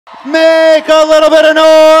Make a little bit of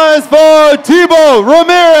noise for Thibault,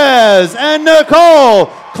 Ramirez, and Nicole,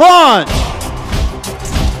 Clonch.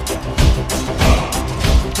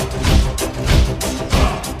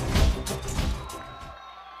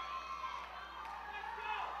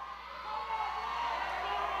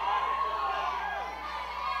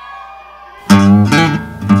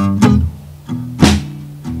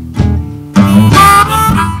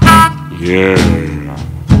 Yeah.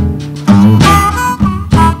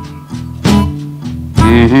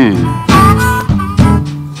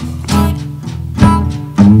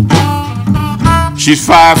 She's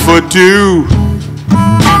 5'2".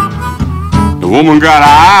 The woman got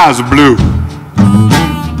her eyes blue.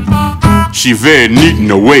 She very neat in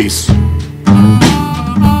the waist.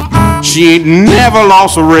 She ain't never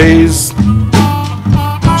lost a race.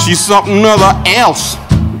 She's something other else.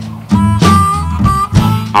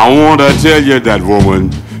 I want to tell you that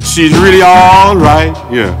woman, she's really all right,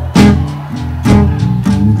 yeah.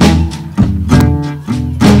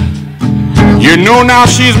 You know now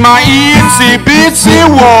she's my itsy bitsy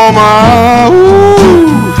woman. Ooh,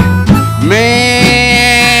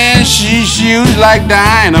 man, she shoots like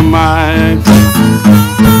dynamite.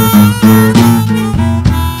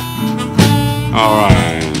 All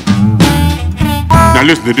right. Now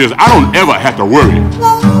listen to this. I don't ever have to worry.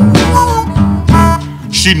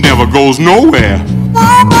 She never goes nowhere.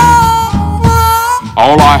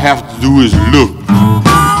 All I have to do is look,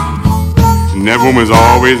 and that woman's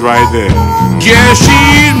always right there. Yeah,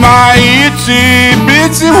 she's my itsy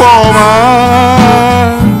bitsy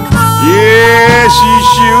woman. Yeah, she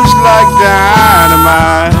shoots like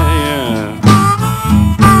dynamite. Yeah.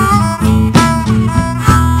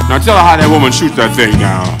 Now tell her how that woman shoots that thing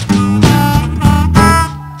now.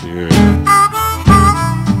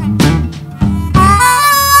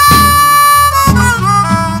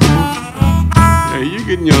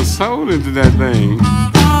 Getting your soul into that thing.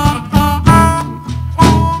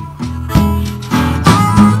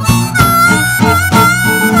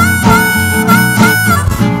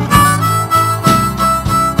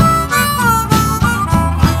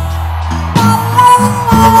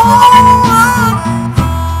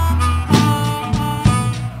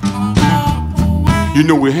 You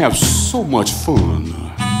know, we have so much fun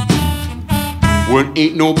when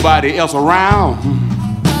ain't nobody else around.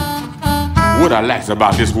 What I like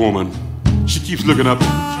about this woman, she keeps looking up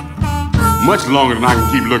much longer than I can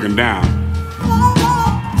keep looking down.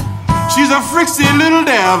 She's a fricksy little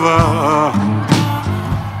devil.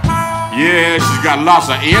 Yeah, she's got lots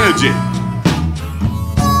of energy.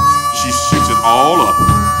 She shoots it all up.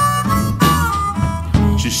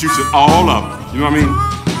 She shoots it all up. You know what I mean?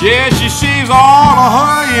 Yeah, she shaves all of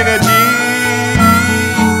her energy.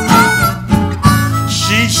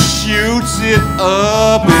 She shoots it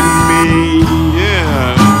up in me,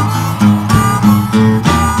 yeah.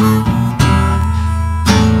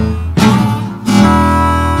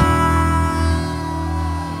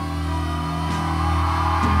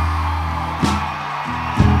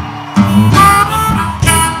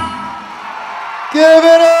 Give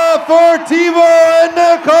it up for Thibault and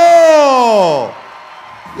Nicole.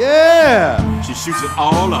 Yeah. She shoots it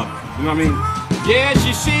all up. You know what I mean? Yeah,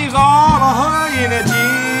 she shaves all of her energy.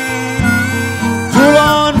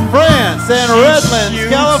 Toulon, France, and Redlands,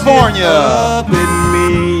 California. Up in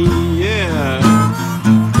me.